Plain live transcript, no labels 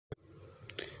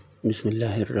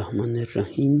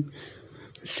Bismillahirrahmanirrahim.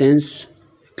 Since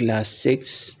class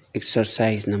 6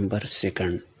 exercise number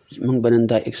 2 موږ بنن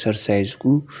دا exercise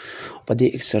کو په دې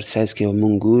exercise کې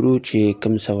موږ ګورو چې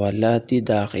کوم سوالات دي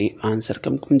دا غي آنسر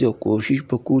کوم دی او کوشش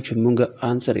وکړو چې موږ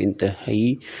آنسر انتهایی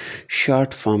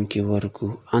شارټ فارم کې ورکو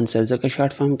آنسر ځکه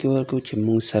شارټ فارم کې ورکو چې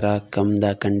موږ سره کم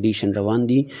دا کنډیشن روان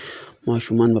دي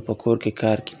ماشومان په کور کې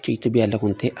کار کوي چې ته بیا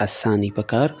لغونته اساني په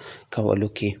کار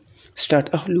کولو کې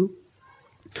سٹارټ اخلو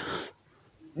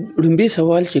لومبي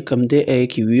سوال چې کوم دی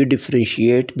کې وی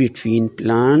ډیفرنشیټ بټوین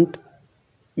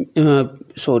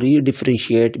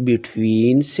differentiate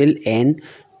between cell and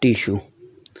tissue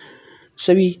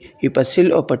سوي په سیل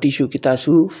او په ټیشو کې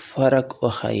تاسو فرق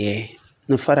وښایئ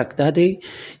نو فرق دا دی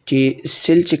چې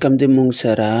سیل چې کوم دی موږ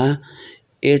سره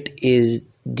it is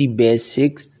the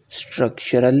basic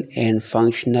structural and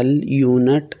functional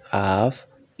unit of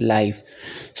life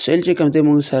سیل چې کوم دی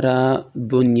موږ سره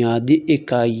بنیادی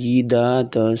اکایي ده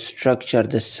د structure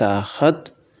د ساخت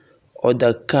او د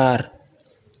کار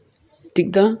ټیک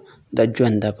ده د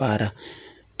ژوند لپاره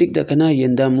ټیک ده کنه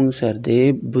یندا موږ سره د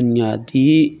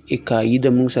بنیادی اکایي د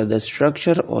موږ سره د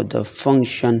سټرکچر او د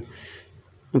فنکشن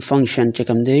چې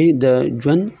کوم دی د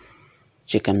ژوند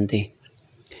چې کوم دی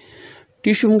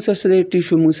ټیشو موږ سره د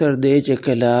ټیشو موږ سره د چې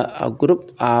کله ا ګروپ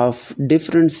اف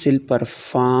ډیفرنٹ سیل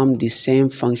پرفارم د سیم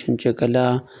فنکشن چې کله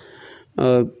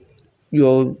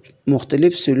یو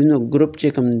مختلف سیلونو ګروپ چې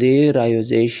کوم دی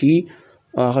رايوځي شي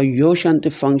هغه یو شانت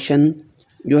فنکشن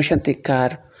یو شانت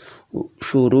کار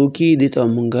شروع کی د ته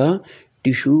مونږه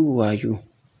ټیشو وایو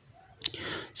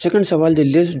سیکنډ سوال دی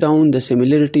لیست ډاون د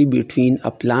سیمیلریټي بټوین ا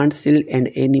پلانټ سیل اینڈ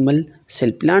انیمل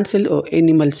سیل پلانټ سیل او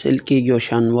انیمل سیل کې یو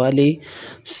شانواله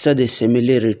صد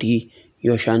سیمیلریټي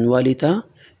یو شانواله ته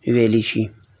ویلی شي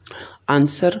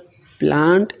آنسر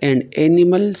پلانټ اینڈ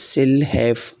انیمل سیل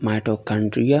هاف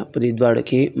مایټوکانډریا په دې دواړو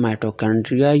کې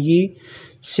مایټوکانډریا یې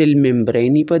سیل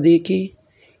ممبرینی په دې کې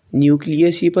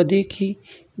نیوکلیس یې په دې کې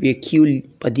ویکیول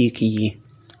په دې کې یې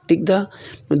ټیک ده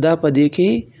نو دا په دې کې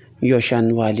یو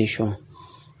شانوالی شو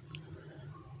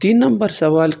 3 نمبر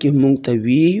سوال کې مونږ ته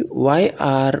وی why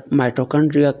are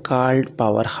mitochondria called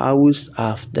powerhouse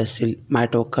of the cell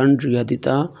mitochondria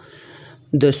دیتا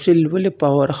د سیل ولې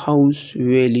پاور هاوس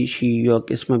ویلی شي یو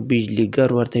قسمه بجلیګر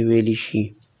ورته ویلی شي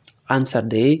آنسر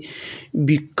دی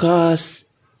because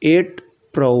it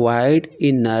provide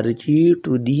energy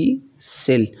to the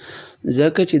cell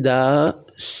ځکه چې دا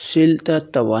سیل ته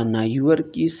توانایي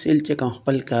ورکي سیل چې کوم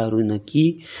خپل کارونه کوي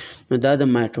نو دا د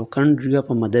مایټوکانډریا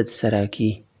په مدد سره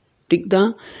کوي ټیک ده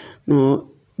نو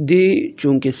دې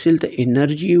چونکې سیل ته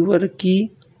انرژي ورکي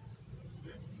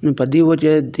نو په دې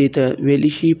وجه دې ته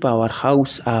ویلی شي پاور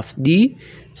هاوس آف دی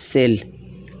سیل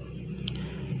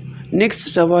نیکسٹ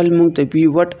سوال مونږ ته وی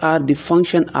وټ آر دی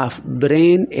فنکشن آف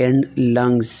برین اینڈ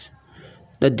لنګز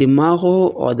د دماغو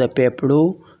او د پیپړو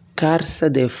کار څه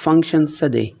دی فنکشن څه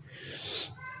دی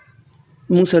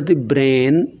موږ سره د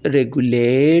برین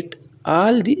ریګولیټ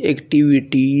all the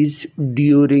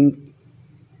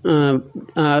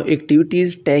activities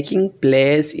taking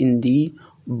place in the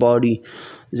body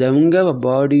زمونږ په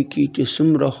باډي کې چې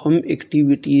څومره هم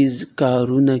اکټیویټیز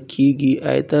کارونه کیږي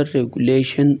ایته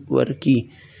ریګولیشن ورکی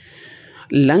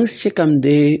لنګس چې کوم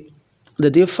دی د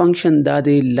دې فنکشن دا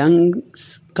دی لنګس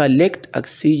collect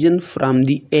oxygen from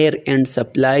the air and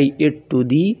supply it to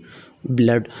the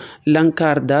blood لنګ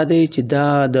کار دا دی چې دا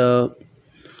د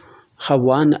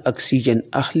هوا نه اکسیجن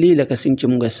اخلي لکه څنګه چې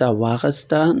موږ ساه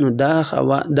واخسته نو دا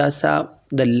هوا دا ساه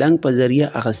د لنګ په ذریعه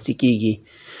اخیستل کیږي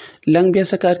لنګ بیا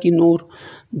څه کار کوي نور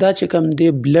دا چې کوم دی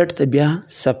بلډ ته بیا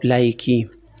سپلای کی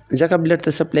ځکه بلډ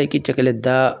ته سپلای کی چې کله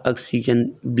دا اکسیجن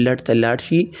بلډ ته لاړ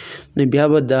شي نو بیا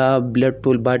به دا بلډ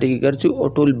ټول باډي کې ګرځي او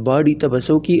ټول باډي ته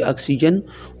بسو کی اکسیجن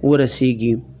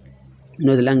ورسیږي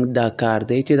نو د لنګ دا کار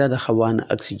دی چې دا د هوا نه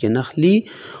اکسیجن اخلي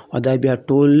او دا بیا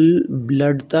ټول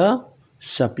بلډ ته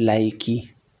سپلای کی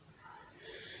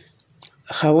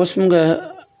خاص موږ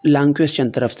لانګ کوېسچن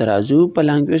طرف ته راځو په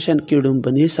لانګ کوېسچن کې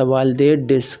ډومبني سوال دی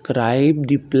ډسکرایب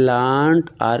دی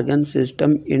پلانټ آرګن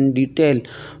سیستم ان ډیټیل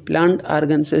پلانټ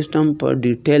آرګن سیستم په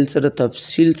ډیټیل سره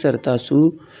تفصیل سره تاسو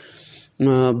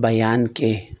بیان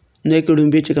کې نو کې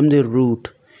ډومبي چې کوم دی روټ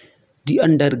دی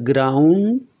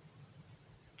انډرګراوند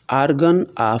organ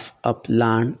of a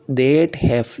plant that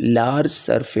have large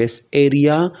surface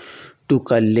area to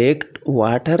collect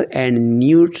water and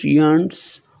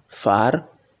nutrients for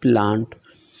plant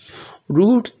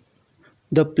root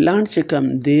د پلانټ چې کوم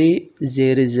دی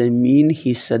زیر زمین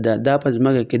حصہ ده دا په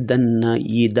ځمکه کې دننه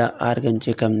یې دا ارګن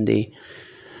چې کوم دی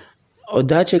او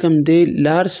دا چې کوم دی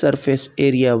لارج سرفیس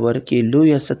ایریا ورکي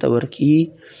لویه سطح ورکي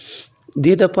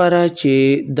دې دپاره چې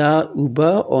دا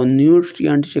اوبه او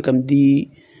نیوټرینټ چې کوم دي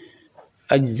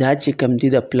اجزا چې کوم دي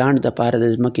د پلانټ د پاره د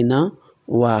ځمکې نه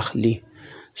واخلي.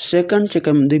 سیکنډ چې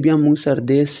کوم دی بیا موږ سره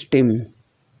دی سټیم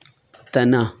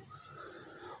تنه.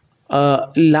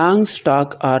 long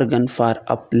stalk organ for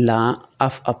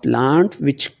of a plant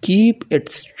which keep it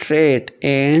straight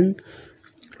and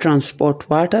transport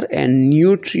water and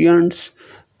nutrients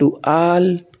to all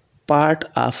part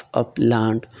of a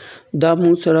plant. دا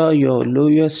موږ سره یو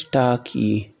لویه سټاک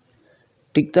یي.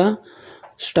 ټیک ده.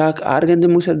 سټاک آرګن دی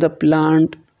موږ سره د پلانټ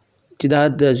چې دا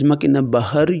د ځمکې نه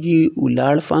بهر یي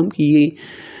ولاړ فام کیږي.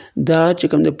 دا چې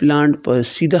کوم د پلانټ په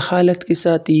سیده حالت کې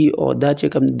ساتي او دا چې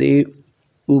کوم دی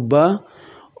اوبه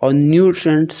او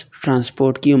نیوټرینټس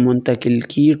ټرانسپورټ کی منتقل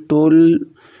کی ټول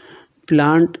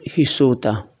پلانټ حصو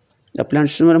ته. د پلانټ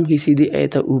څومره هم حصې دي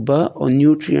ایته اوبه او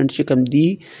نیوټرینټ چې کوم دي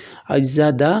اجزا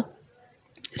دا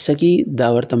سکی دا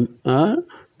ورته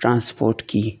ټرانسپورټ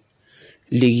کی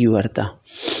لیږي ورته.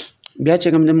 بیا چې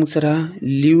کوم دی موږ سره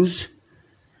لیوز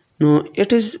نو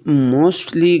اٹ از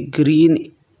موسټلی گرین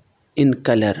ان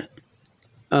کلر.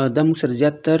 دا موږ سره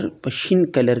زیاتر په شین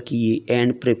کلر کې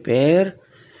اینڈ پریپیر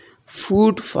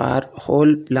فوډ فار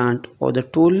هول پلانټ او د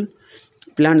ټول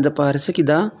پلانټ د پاره څه کې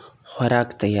دا خوراک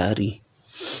تیاری.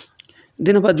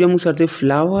 دنه بعد بیا موږ سره دی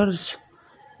فلاورز.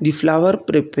 دی فلاور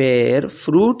پریپیر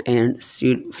فروٹ اینڈ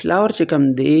سیډ. فلاور چې کوم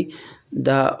دی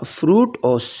دا فروٹ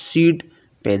او سیډ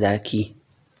پیدا کی.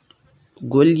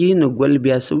 ګل یې نو ګل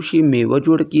بیا څه وشي میوه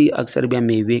جوړ کی. اکثر بیا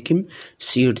میوې کې هم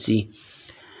سیډز وي.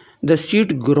 The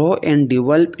seed grow and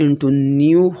develop into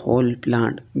new whole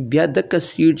plant. بیا دکه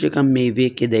سیډ چې کوم میوې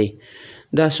کې دی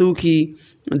دا څوکي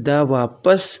دا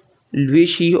واپس لوی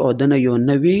شي او دنه یو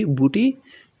نوی بوټي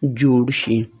جوړ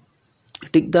شي.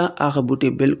 ټیک دا هغه بوټي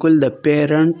بالکل د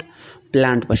پیرنټ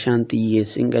پلانټ په شانتي یې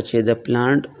څنګه چې د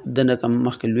پلانټ دنه کوم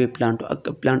مخکې لوی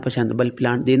پلانټ په شانته بل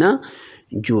پلانټ دی نه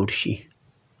جوړ شي.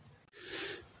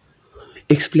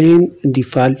 explain the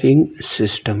following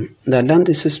system. دا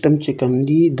لاندې سیستم چې کوم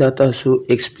دی دا تاسو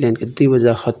ایکسپلین کړئ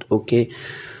وضاحت وکړئ.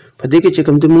 په دې کې چې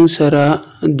کوم دی موږ سره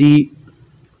دی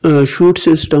شوټ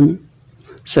سیستم،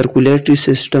 سرکولیټري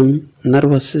سیستم،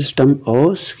 نروس سیستم او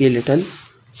سکیلیټل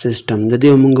سیستم د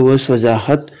دې موږ اوس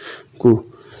وضاحت کو.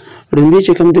 لومړی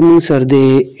چې کوم دی موږ سره دی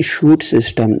شوټ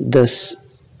سیستم د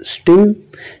stem,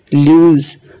 leaves,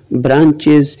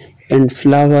 branches and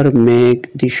flower make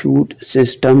the shoot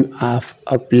system of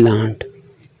a plant.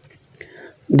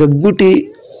 د بوټي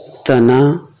تنه،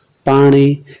 پاڼې،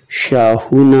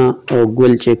 شاخونه او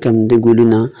ګل چې کوم د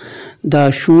ګلونه دا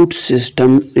شوٹ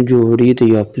سیستم جوړي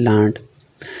د یو پلانټ.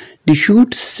 The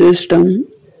shoot system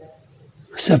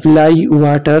supply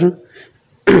water,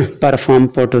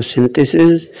 perform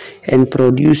photosynthesis and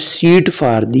produce seed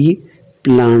for the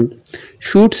plant.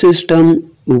 shoot system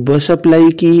اوبه سپلای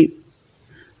کی،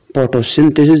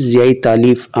 photosynthesis یای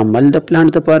تالیف عمل د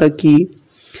پلانټ لپاره کی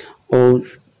او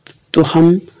تخم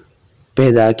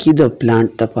پیدا کی د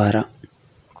پلانټ لپاره.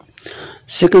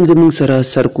 سیکنډ زموږ سره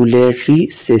سرکولیټري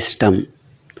سیستم،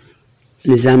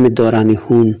 نظام دورانی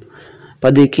خون. په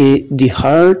دې کې دی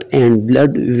هارت اینڈ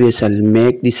بلڈ ویسل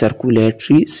میک دی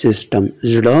سرکولیټري سیستم.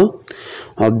 زړه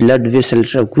او بلڈ ویسل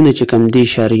رګونه چې کوم دي،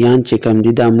 شریان چې کوم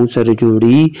دي، دا موږ سره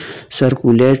جوړي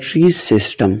سرکولیټري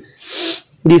سیستم.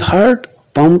 دی هارت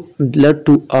pump blood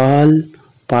to all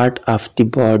part of the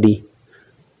body.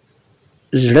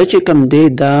 زړه چې کوم دی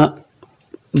دا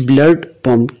بلڈ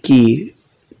پمپ کی،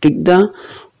 ټیک دا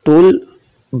ټول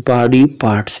باډي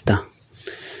پارټس ته.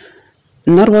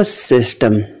 نروس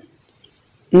سیستم،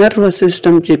 نروس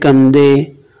سیستم چې کوم دی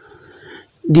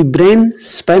دی برین،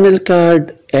 spinal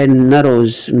cord and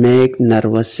nerves make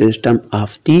nervous system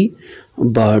of the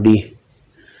body.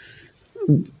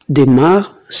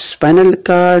 دماغ، spinal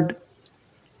cord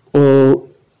او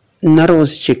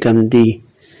نروس چې کوم دی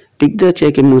ټیک ده چې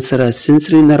کې موږ سره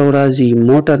سنسري نرو راځي،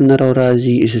 موټر نرو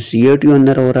راځي، اسوسییټیو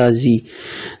نرو راځي،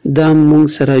 دا موږ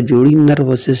سره جوړي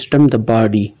نروس سیستم د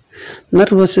باډي.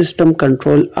 نروس سیستم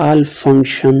کنټرول آل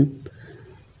فنکشن.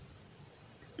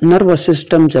 نروس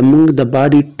سیستم زموږ د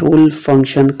باډي ټول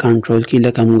فنکشن کنټرول کی.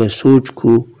 لکه موږ سوچ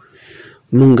کو،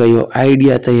 موږ یو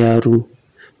آیډیا تیارو،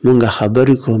 موږ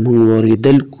خبرې کو، موږ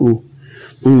اوریدل کو،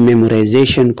 موږ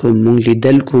میمورایزیشن کو، موږ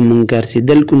لیدل کو، موږ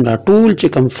ګرځېدل کو، دا ټول چې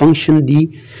کوم فنکشن دي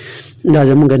دا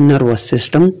زموږ نروس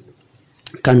سیستم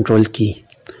کنټرول کی.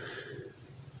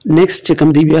 نیکسٹ چې کوم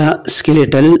دی بیا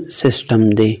سکیلیټل سیستم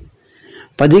دی.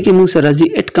 په دې کې موږ سره راځي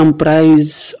اٹ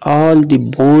کمپرایز آل دی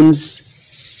بونز.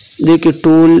 دې کې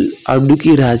ټول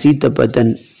هډوکي راځي د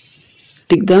بدن،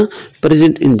 ټیک ده،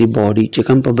 پریزنٹ ان دی باډي چې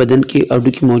کوم په بدن کې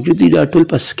هډوکي موجود دي دا ټول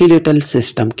په سکیلیټل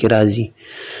سیستم کې راځي.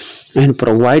 and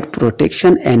provide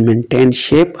protection and maintain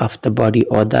shape of the body.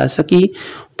 او دا سکی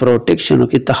پروټیکشن او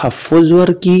کې تحفظ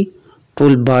ورکی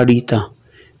ټول باډي ته.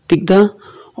 ټیک ده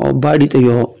او باډي ته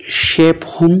یو شیپ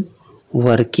هم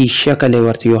ورکی شکل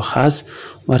ورته یو خاص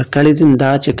ورکړی دی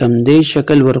دا چې کوم دی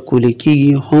شکل ورکول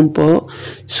کیږي هم په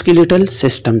سکیلیټل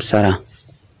سیستم سره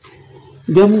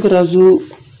بیا موږ راځو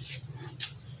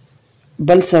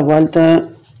بل سوال ته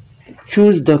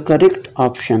choose the correct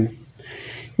option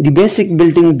the basic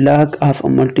building block of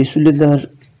a multicellular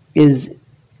is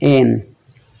an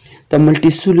the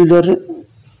multicellular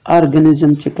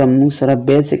organism چې کوم سره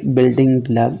basic building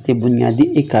block دی بنیادی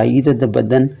اکائی د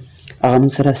بدن هغه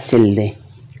سره سیل دی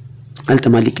هلته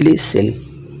ما لیکلی سیل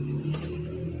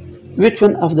which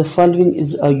one of the following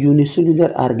is a unicellular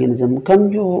organism کوم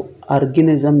یو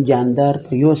ارګانیزم جاندار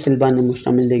په یو سیل باندې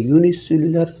مشتمل دی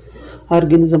unicellular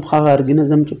ارګانیزم هغه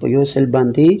ارګانیزم چې په یو سیل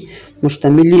باندې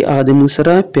مشتمل دی هغه د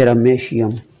سره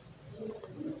پیرامیشیم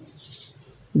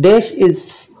dash is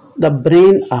the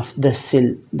brain of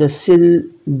the cell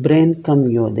brain کم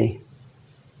یو دی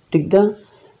ټیک ده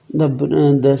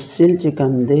د سیل چې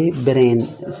کوم دی برین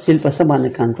سیل په څه باندې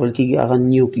کنټرول کیږي هغه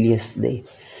نیوکلیس دی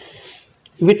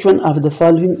which one of the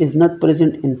following is not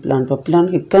present in plant په پلان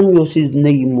کې کم یو چیز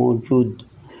نه موجود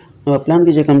نو پلان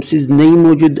کې چې کوم چیز نه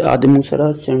موجود ادم سره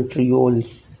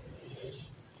سنټریولز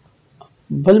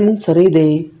بل مون سره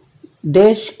دی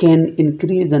dash can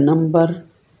increase the number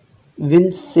when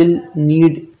cell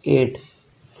need aid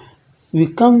وی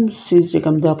کم چیز چې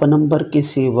کوم دا په نمبر کې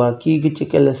سیوا کیږي چې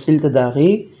کله سیل ته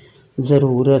داغي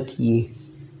ضرورت یې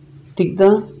ټیک ده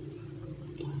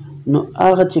نو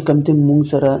هغه چې کوم ته مونږ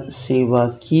سره سیوا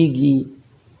کیږي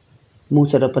مونږ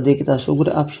سره په دې کې تاسو ګور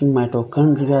اپشن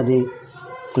مایټوکونډریا دی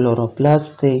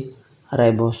کلوروپلاست دی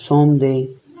رایبوسوم دی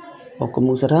او کوم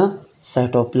سره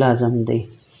سایټوپلازم دی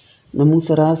نو مونږ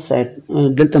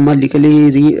سره دلته ما لیکلی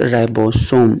دی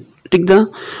رایبوسوم ټیک ده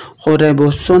خو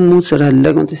رایبوسوم مونږ سره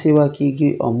لږ ته سیوا کیږي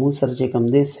او مونږ سره چې کوم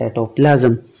دی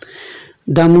سایټوپلازم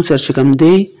دا مونږ سره چې کوم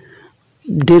دی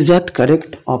ډیر زیات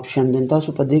کریکټ آپشن دی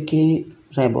تاسو په دې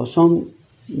کې رایبوسوم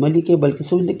ملي کې بلکې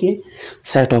څه ولیکئ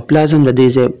سایټوپلازم د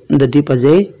دې په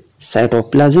ځای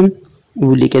سایټوپلازم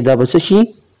ولیکئ دا به څه شي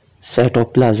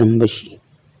سایټوپلازم به شي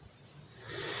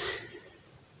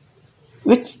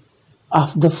which of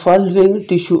the following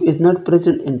tissue is not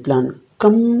present in plant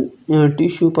کم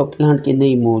ټیشو په پلانټ کې نه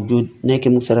موجود نه کې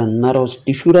موږ سره نروس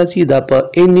ټیشو راځي دا په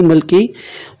انیمل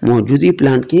کې موجودي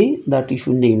پلانټ کې دا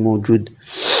ټیشو نه موجود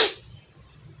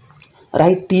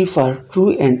write T for true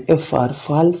and F for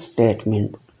false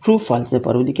statement true false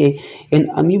پر ودی an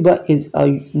amoeba is a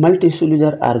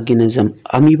multicellular organism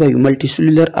amoeba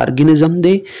multicellular organism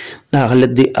دی دا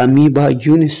غلط دی amoeba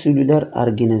unicellular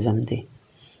organism دی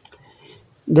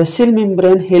the cell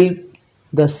membrane help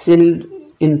the cell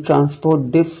in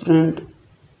transport different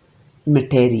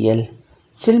material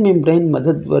cell membrane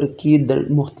مدد ورکی د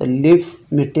مختلف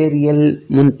material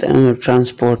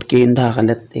transport کې دا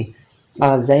غلط دی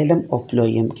xylem او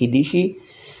phloem کې دي شي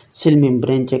cell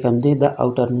membrane چې کوم دی د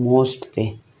outer most دی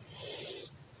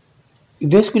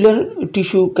vascular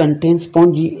tissue contains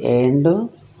spongy and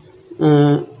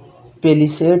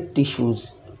pellucid tissues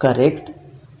correct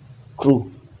true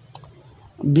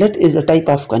blood is a type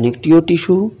of connective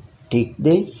tissue ठीक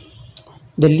दे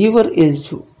the liver is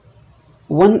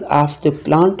one of the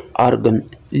plant organ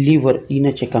liver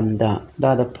ina chekam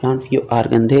da the plant view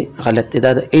organ de galat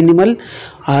da animal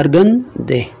organ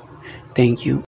de thank you